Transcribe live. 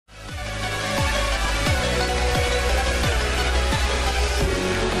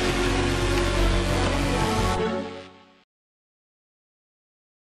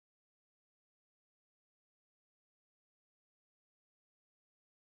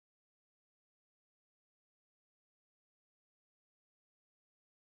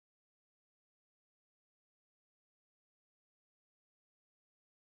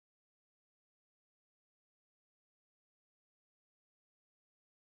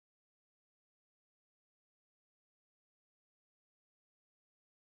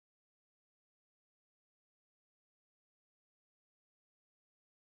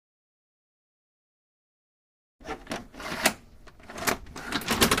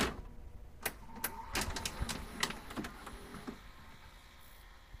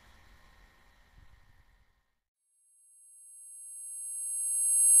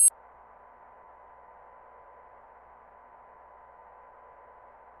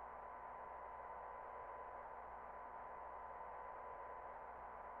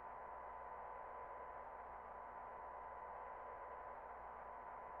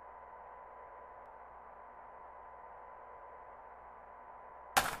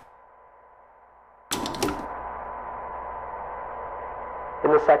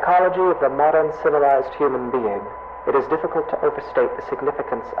In the psychology of the modern civilized human being, it is difficult to overstate the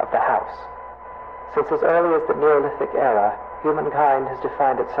significance of the house. Since as early as the Neolithic era, humankind has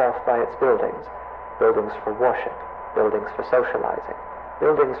defined itself by its buildings. Buildings for worship, buildings for socializing,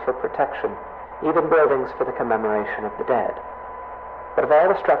 buildings for protection, even buildings for the commemoration of the dead. But of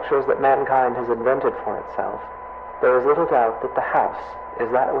all the structures that mankind has invented for itself, there is little doubt that the house is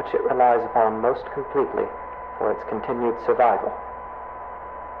that which it relies upon most completely for its continued survival.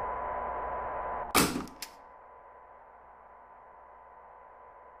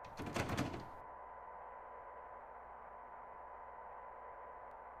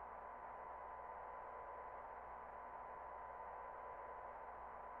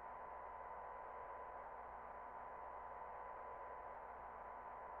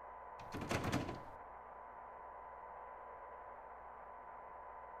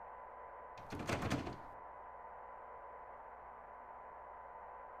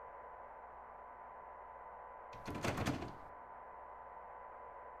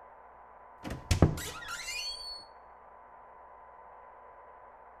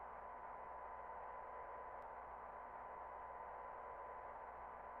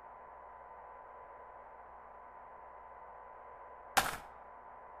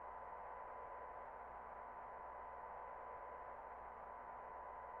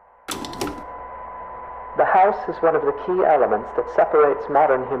 The house is one of the key elements that separates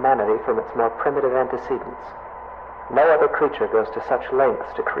modern humanity from its more primitive antecedents. No other creature goes to such lengths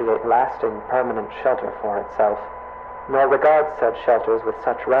to create lasting, permanent shelter for itself, nor regards said shelters with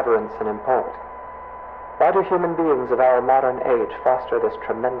such reverence and import. Why do human beings of our modern age foster this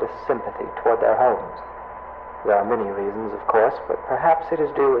tremendous sympathy toward their homes? There are many reasons, of course, but perhaps it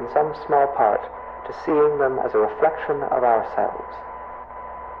is due in some small part to seeing them as a reflection of ourselves.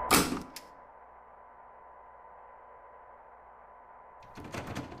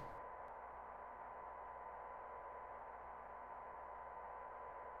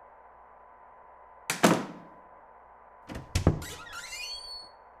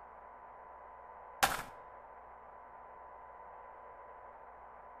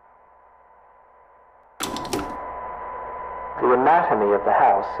 The anatomy of the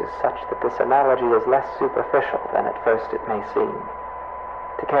house is such that this analogy is less superficial than at first it may seem.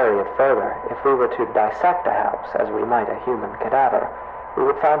 To carry it further, if we were to dissect a house as we might a human cadaver, we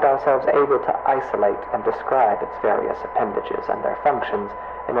would find ourselves able to isolate and describe its various appendages and their functions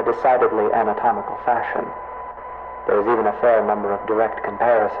in a decidedly anatomical fashion. There is even a fair number of direct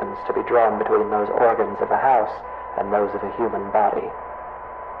comparisons to be drawn between those organs of a house and those of a human body.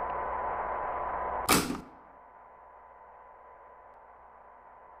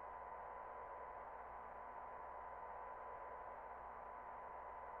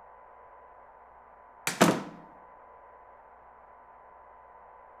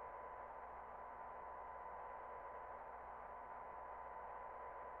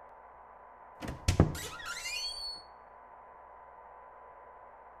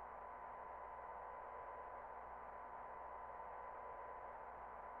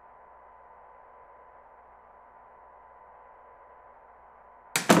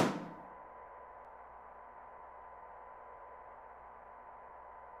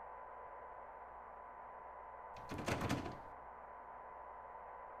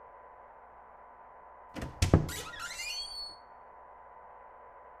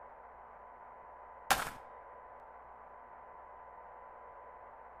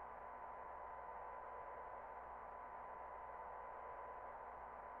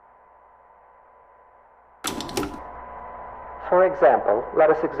 For example, let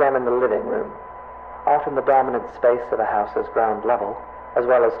us examine the living room. Often the dominant space of a house's ground level, as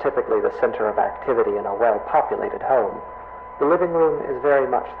well as typically the center of activity in a well-populated home, the living room is very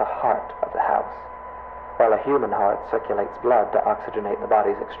much the heart of the house. While a human heart circulates blood to oxygenate the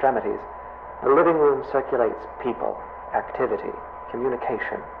body's extremities, the living room circulates people, activity,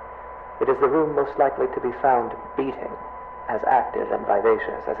 communication. It is the room most likely to be found beating, as active and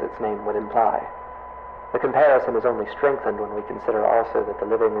vivacious as its name would imply. The comparison is only strengthened when we consider also that the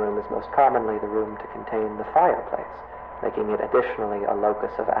living room is most commonly the room to contain the fireplace, making it additionally a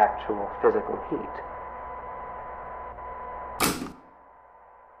locus of actual physical heat.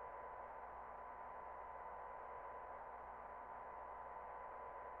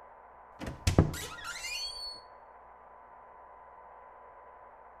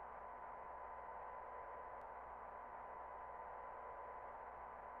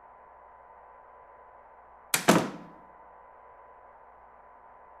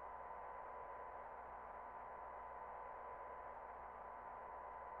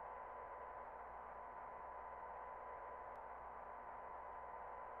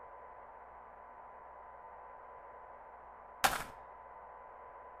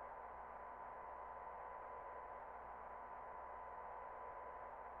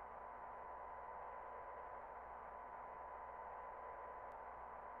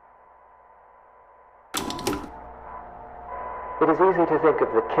 It is easy to think of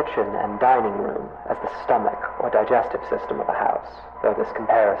the kitchen and dining room as the stomach or digestive system of a house, though this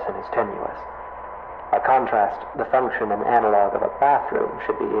comparison is tenuous. By contrast, the function and analog of a bathroom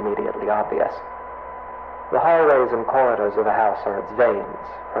should be immediately obvious. The hallways and corridors of a house are its veins,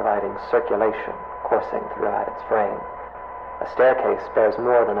 providing circulation coursing throughout its frame. A staircase bears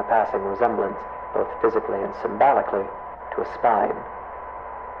more than a passing resemblance, both physically and symbolically, to a spine.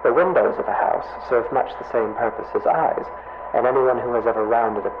 The windows of a house serve much the same purpose as eyes, and anyone who has ever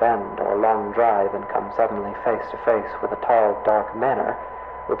rounded a bend or a long drive and come suddenly face to face with a tall, dark manor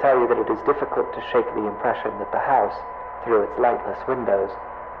will tell you that it is difficult to shake the impression that the house, through its lightless windows,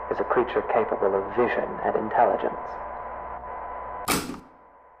 is a creature capable of vision and intelligence.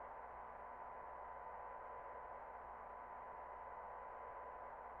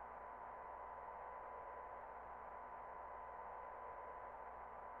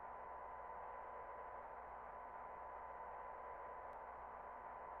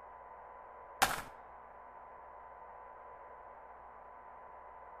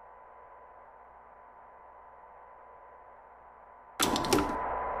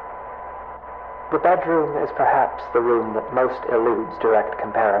 The bedroom is perhaps the room that most eludes direct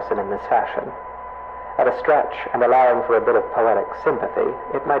comparison in this fashion. At a stretch, and allowing for a bit of poetic sympathy,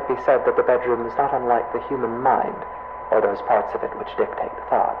 it might be said that the bedroom is not unlike the human mind, or those parts of it which dictate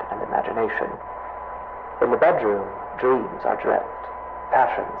thought and imagination. In the bedroom, dreams are dreamt,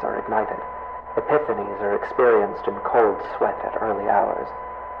 passions are ignited, epiphanies are experienced in cold sweat at early hours.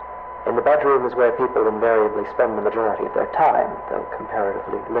 In the bedroom is where people invariably spend the majority of their time, though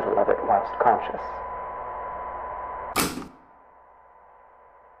comparatively little of it whilst conscious.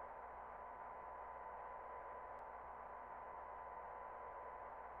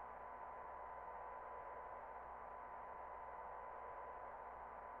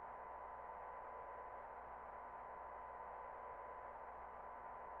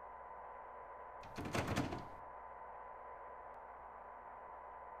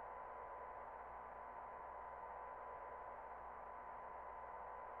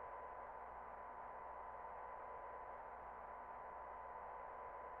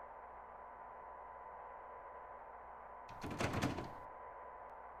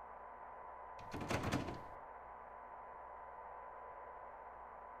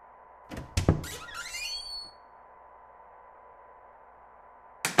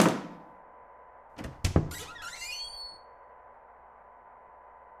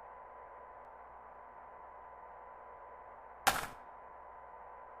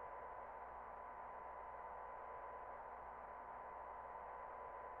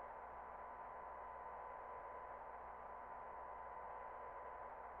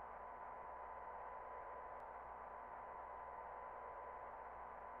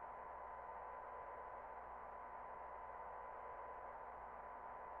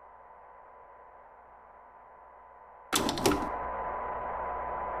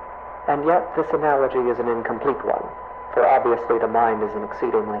 And yet this analogy is an incomplete one, for obviously the mind is an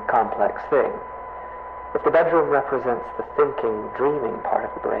exceedingly complex thing. If the bedroom represents the thinking, dreaming part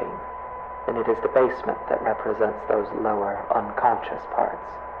of the brain, then it is the basement that represents those lower, unconscious parts.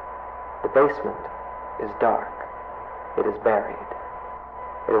 The basement is dark. It is buried.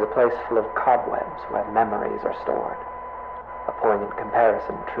 It is a place full of cobwebs where memories are stored. A poignant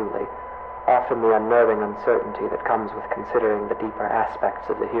comparison, truly. Often the unnerving uncertainty that comes with considering the deeper aspects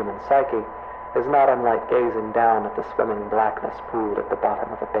of the human psyche is not unlike gazing down at the swimming blackness pooled at the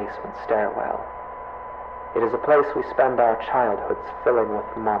bottom of a basement stairwell. It is a place we spend our childhoods filling with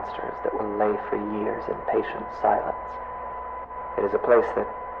monsters that will lay for years in patient silence. It is a place that,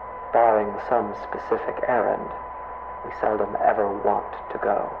 barring some specific errand, we seldom ever want to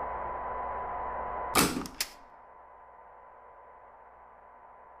go.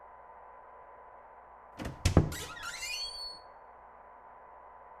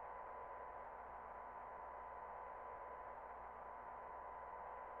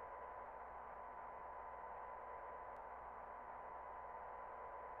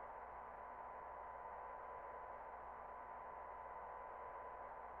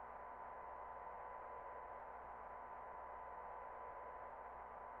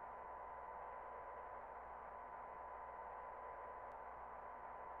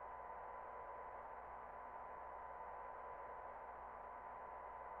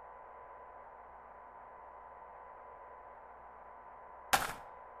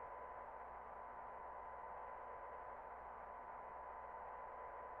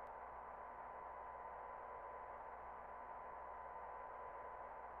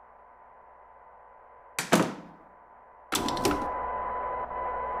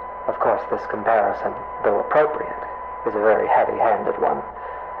 Of course, this comparison, though appropriate, is a very heavy-handed one,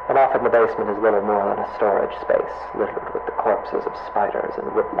 and often the basement is little more than a storage space littered with the corpses of spiders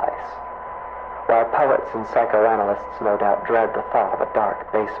and woodlice. While poets and psychoanalysts no doubt dread the thought of a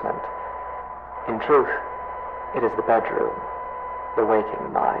dark basement, in truth, it is the bedroom, the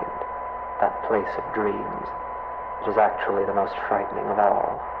waking mind, that place of dreams, that is actually the most frightening of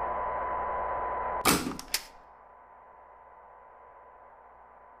all.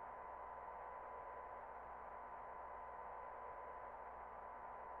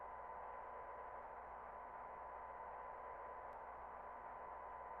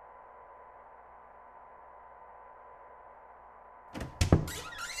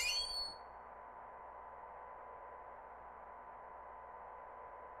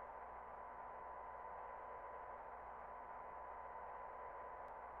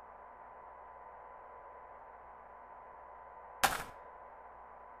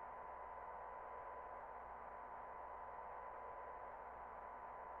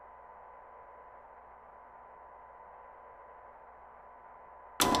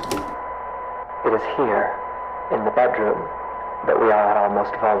 It is here, in the bedroom, that we are at our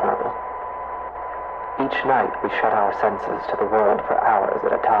most vulnerable. Each night we shut our senses to the world for hours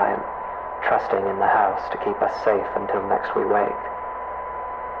at a time, trusting in the house to keep us safe until next we wake.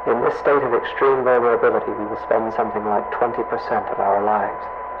 In this state of extreme vulnerability, we will spend something like 20% of our lives.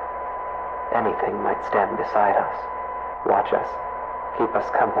 Anything might stand beside us, watch us, keep us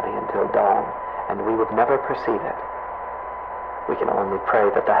company until dawn, and we would never perceive it. We can only pray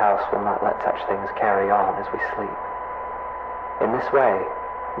that the house will not let such things carry on as we sleep. In this way,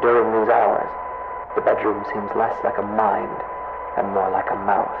 during these hours, the bedroom seems less like a mind and more like a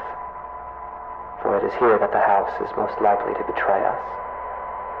mouth. For it is here that the house is most likely to betray us.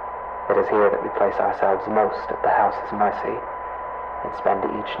 It is here that we place ourselves most at the house's mercy and spend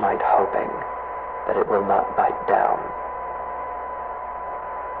each night hoping that it will not bite down.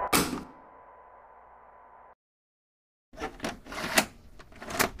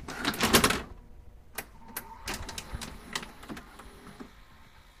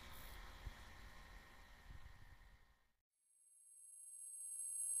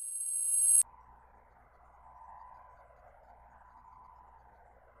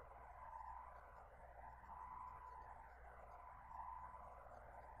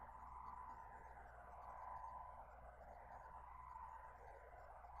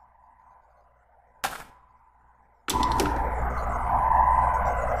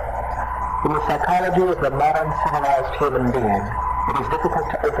 In the psychology of the modern civilized human being, it is difficult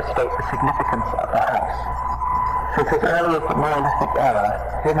to overstate the significance of the house. Since as early as the Neolithic era,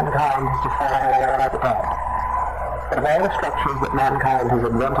 humankind has defined their own dead. But of all the structures that mankind has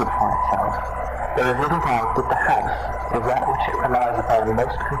invented for itself, there is little doubt that the house is that which it relies upon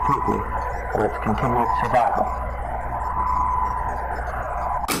most completely for its continued survival.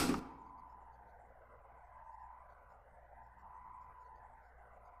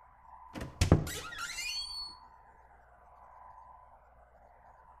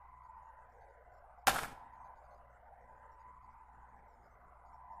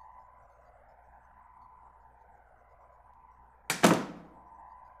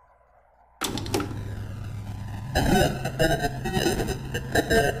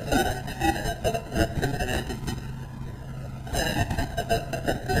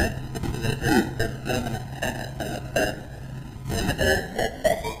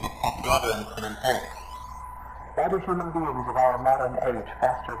 Why do human beings of our modern age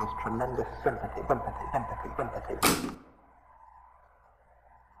foster this tremendous sympathy?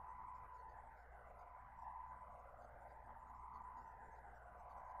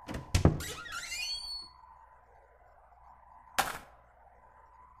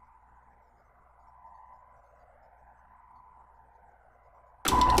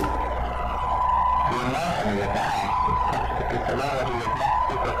 The anatomy of the house is such that the sonority is less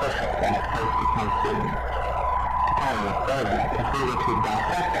superficial than at first it may seem. To carry it further, if we were to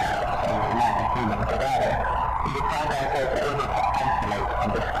dissect the house and imagine human together, we would find ourselves able to isolate and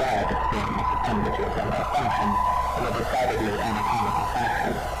describe its various appendages and their functions in a decidedly anatomical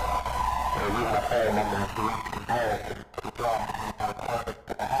fashion. There is a fair number of direct comparisons to be drawn between our quarters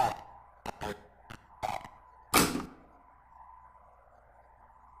to the house.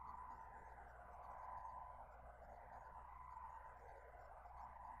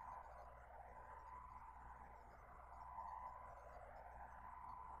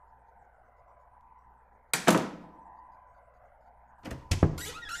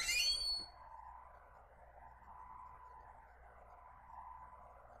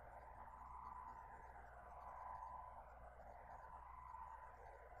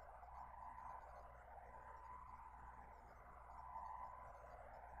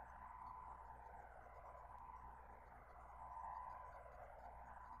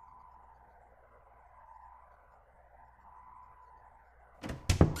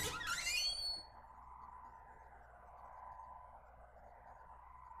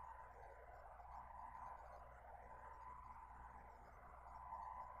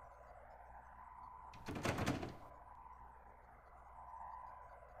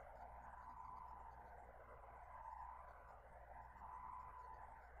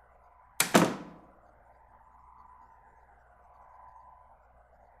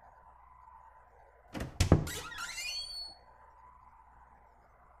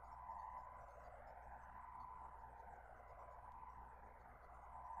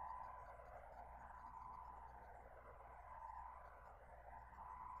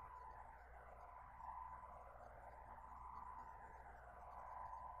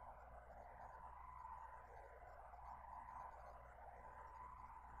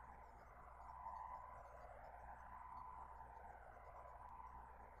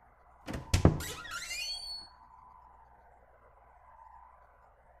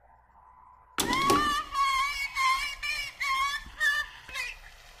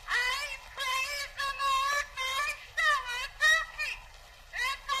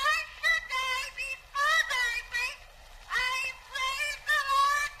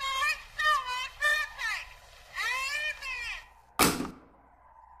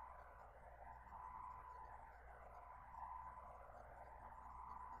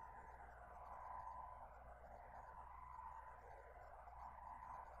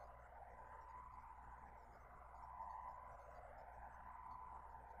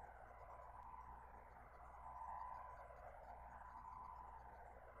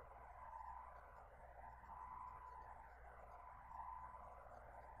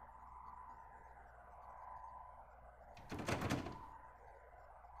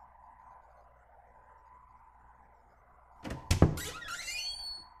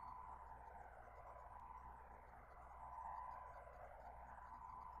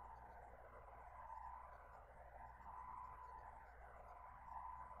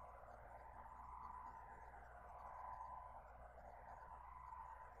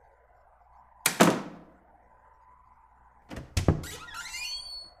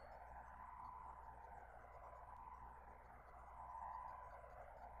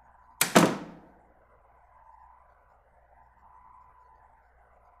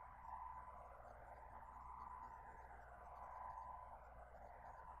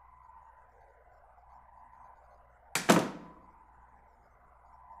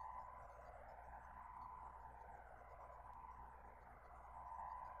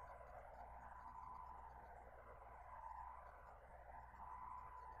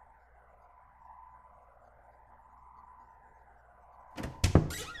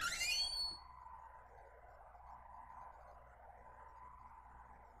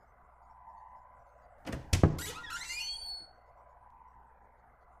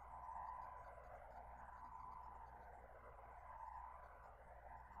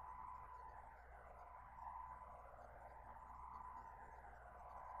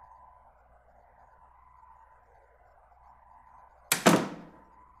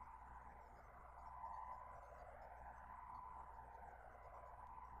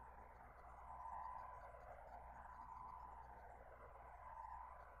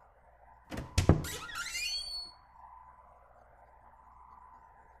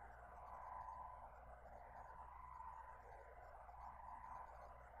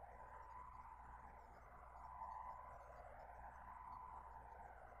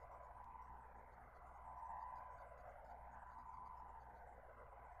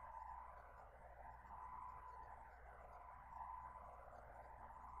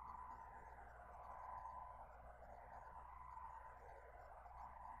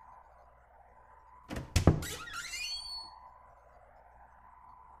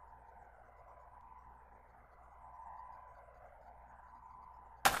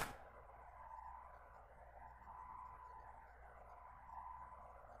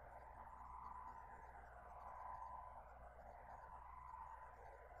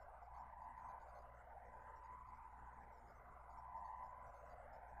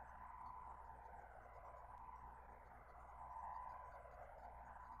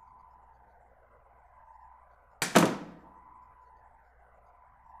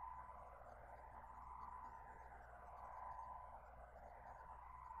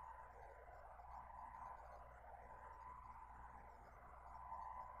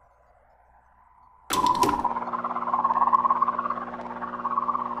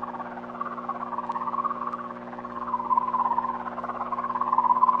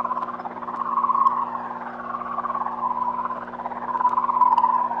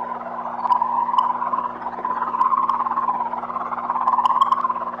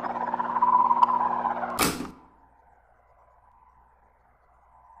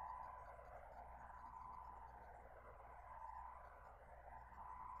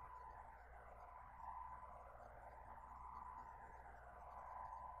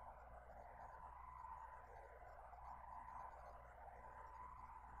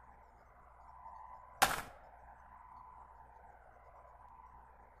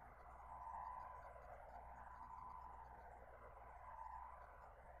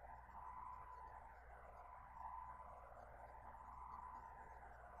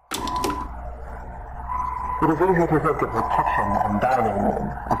 It is easy to think of the kitchen and dining room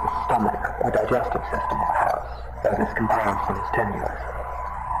as the stomach or digestive system of a house, though this comparison is tenuous.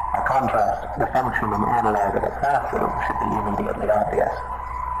 By contrast, the function and analog of a bathroom should be immediately obvious.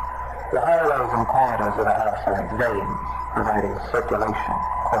 The hallways and corridors of a house are its veins, providing circulation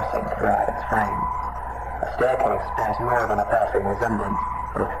coursing throughout its frame. A staircase bears more than a passing resemblance,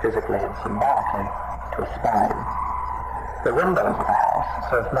 both physically and symbolically, to a spine. The windows of a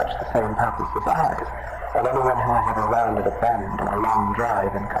house serve much the same purpose as eyes, and anyone who has ever rounded a bend on a long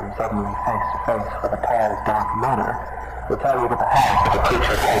drive and come suddenly face to face with a tall, dark manor will tell you that the house is a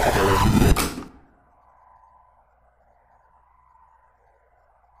creature capable of...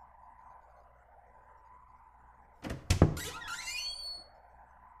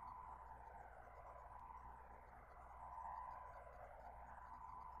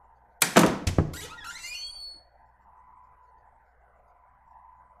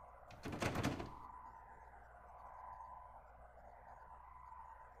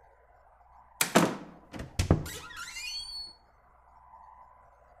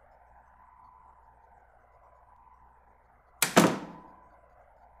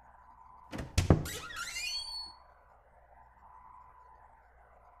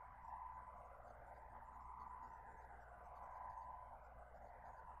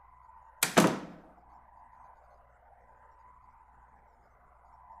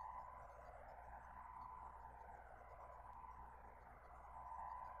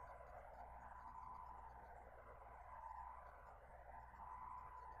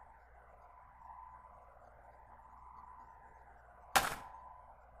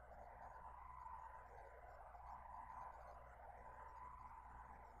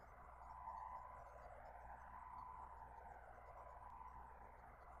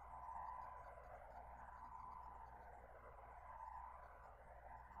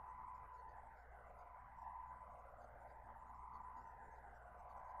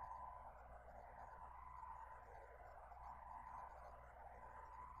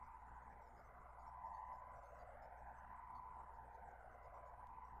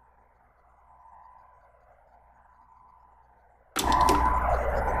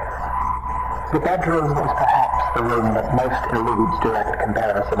 The bedroom is perhaps the room that most eludes direct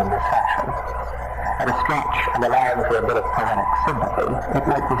comparison in this fashion. At a stretch, and allowing for a bit of poetic sympathy, it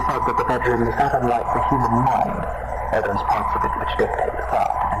might be said that the bedroom is not unlike the human mind, or those parts of it which dictate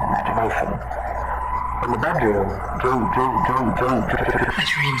thought and imagination. In the bedroom, I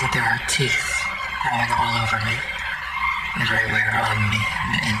dream that there are teeth growing all over me, everywhere on me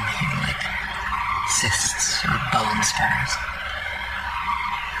and in me, like cysts or bone spurs.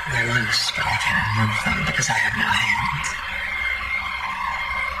 They're loose, but I can't remove them because I have no hands.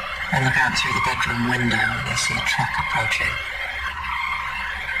 I look out through the bedroom window and I see a truck approaching.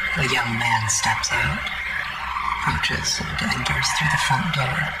 A young man steps out, approaches, and enters through the front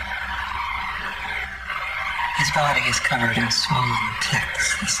door. His body is covered in swollen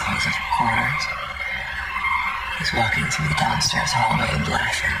ticks the size of quarters. He's walking through the downstairs hallway and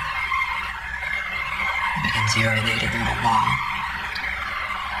laughing. He begins urinating on the wall.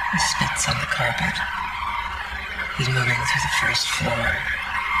 He spits on the carpet. He's moving through the first floor,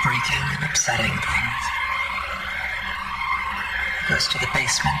 breaking and upsetting things. He goes to the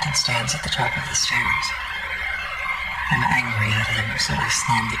basement and stands at the top of the stairs. I'm angry at him, so I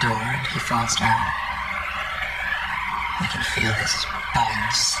slam the door and he falls down. I can feel his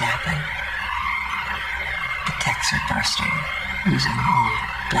bones snapping. The ticks are bursting, oozing old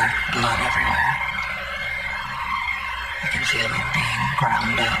black blood everywhere. I can feel him being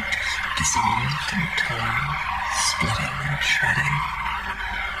ground up, dissolved and torn, splitting and shredding.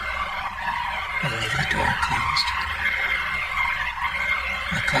 I leave the door closed.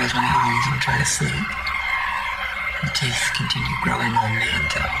 I close my eyes and try to sleep. The teeth continue growing on me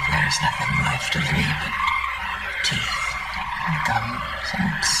until there's nothing left of me but teeth and gums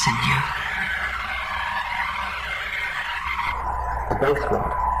and sinew. The basement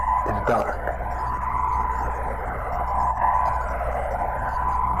is dark.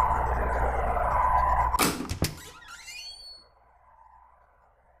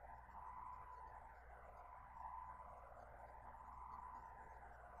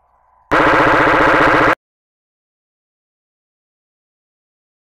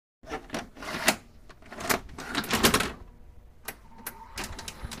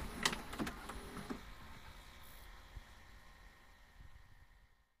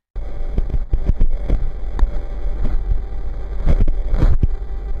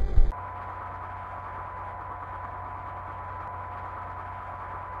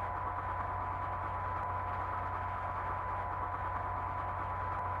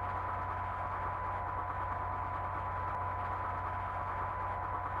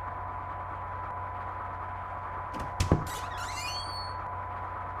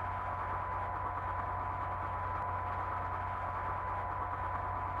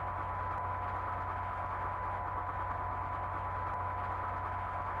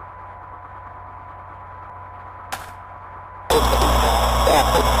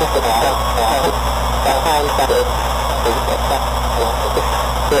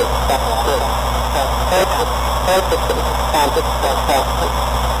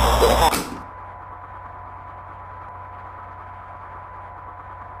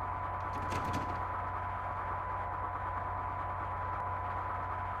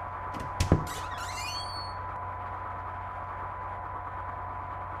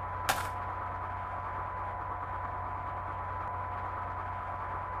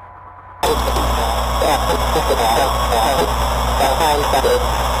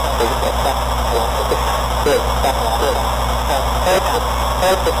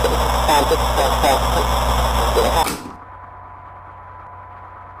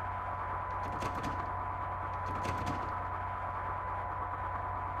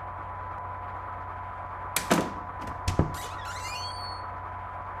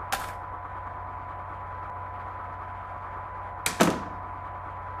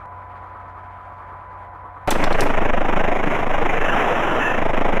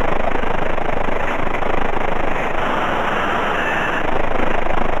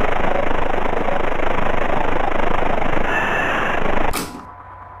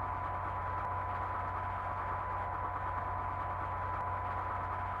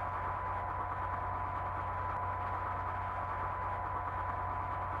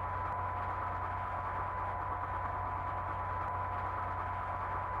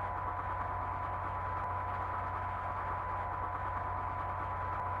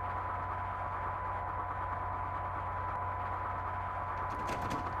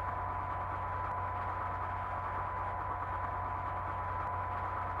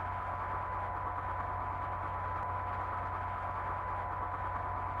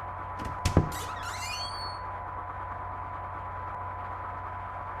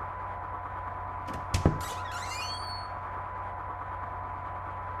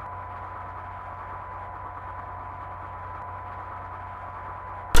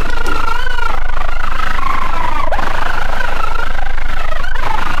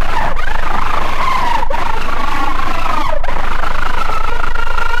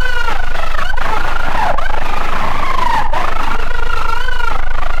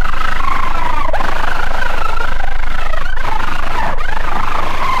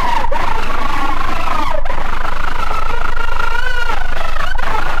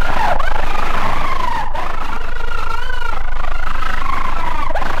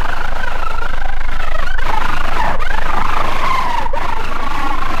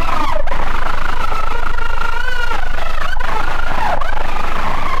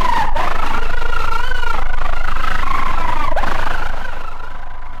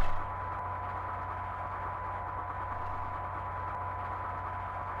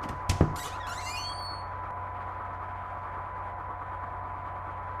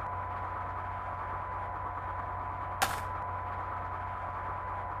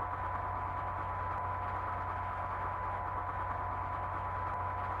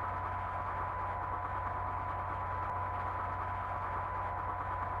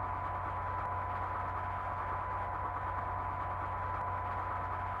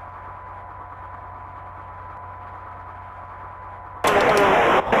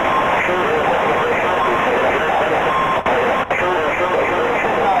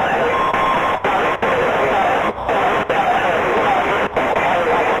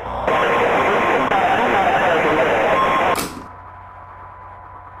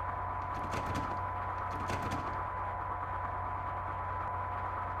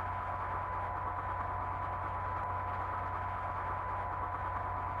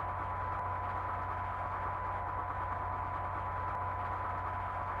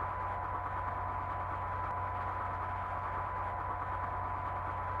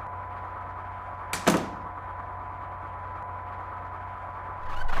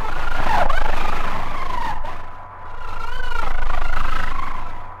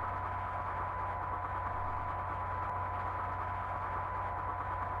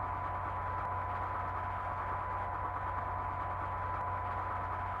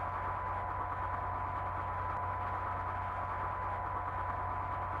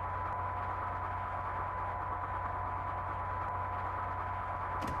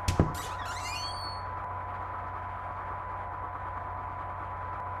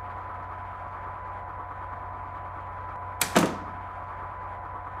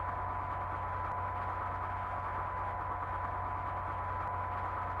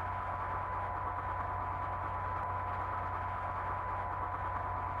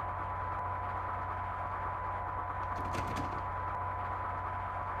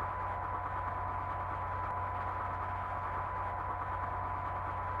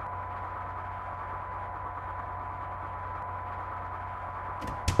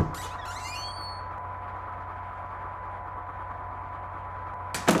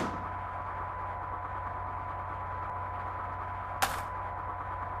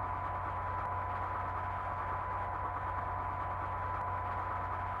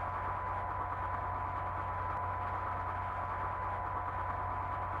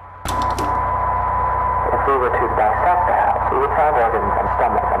 we were to dissect the house, we would find organs and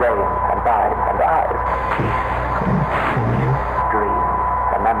stomach and brains and minds and eyes. Dreams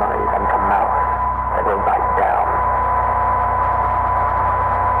and memories and a mouth that will bite down.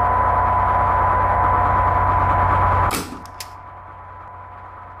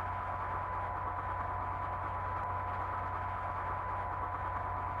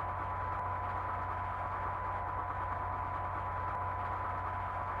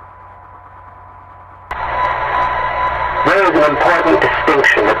 There is an important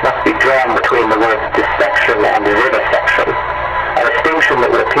distinction that must be drawn between the words dissection and vivisection, a distinction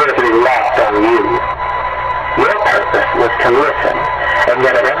that would appear to be lost on you. Your purpose was to listen, and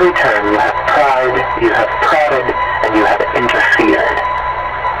yet at every turn you have pried, you have prodded, and you have interfered.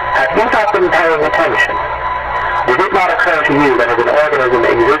 Have you not been paying attention? Did it not occur to you that as an organism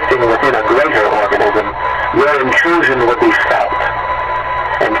existing within a greater organism, your intrusion would be felt?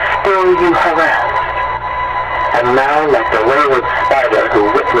 And still you harassed. And now, like the wayward spider who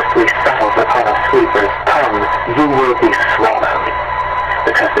witlessly settles upon a sweeper's tongue, you will be swallowed.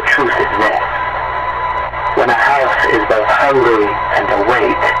 Because the truth is this. When a house is both hungry and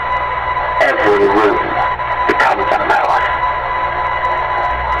awake, every room becomes a mouth.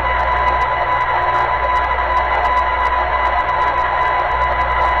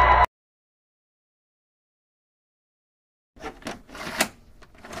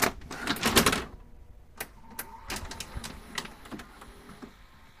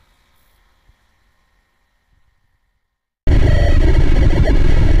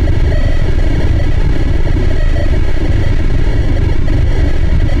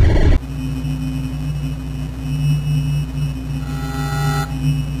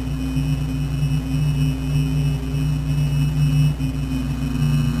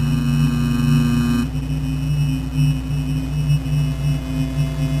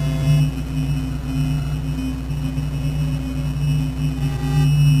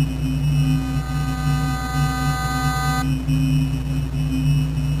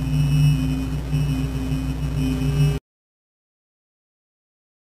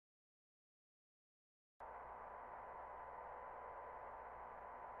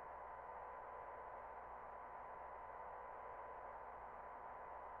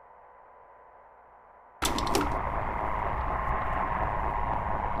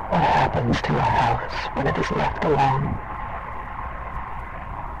 What happens to a house when it is left alone?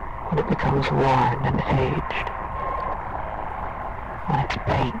 When it becomes worn and aged? When its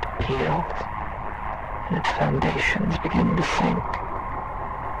paint peels and its foundations begin to sink?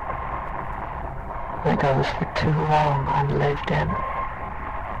 When it goes for too long unlived in?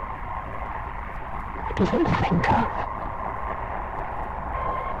 What does it think of?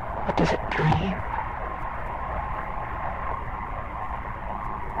 What does it dream?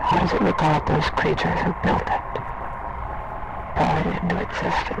 How does it regard those creatures who built it, brought it into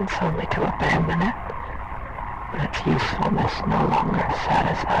existence only to abandon it when its usefulness no longer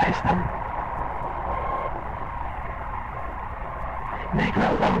satisfies them? It may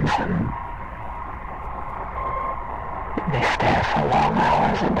grow lonesome. It may stare for long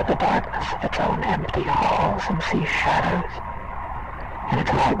hours into the darkness of its own empty halls and see shadows, and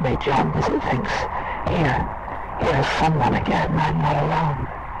its heart may jump as it thinks, here is someone again, I'm not alone.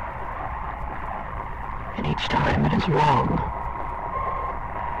 And each time it is wrong,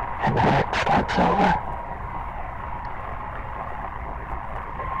 and the hurt starts over.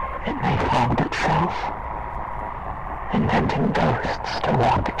 It may haunt itself, inventing ghosts to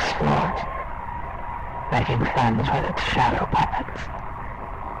walk its floors, making friends with its shadow puppets,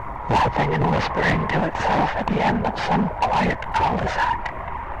 laughing and whispering to itself at the end of some quiet cul-de-sac.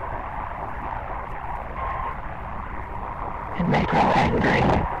 It may grow angry.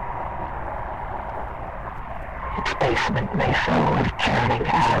 Its basement may fill with churning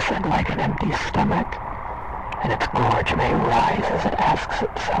acid like an empty stomach, and its gorge may rise as it asks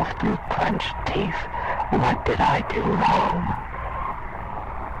itself through clenched teeth, what did I do wrong?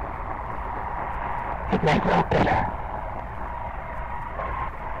 It may grow bitter.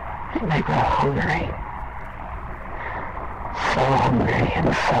 It may grow hungry. So hungry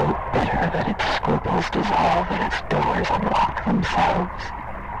and so bitter that its scruples dissolve and its doors unlock themselves.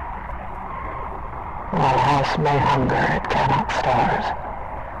 While a house may hunger, it cannot starve.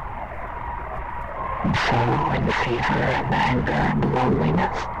 And so, in fever and anger and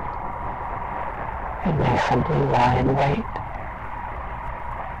loneliness, it may simply lie in wait.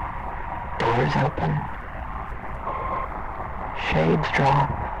 Doors open, shades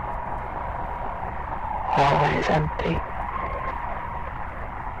drawn, hallways empty.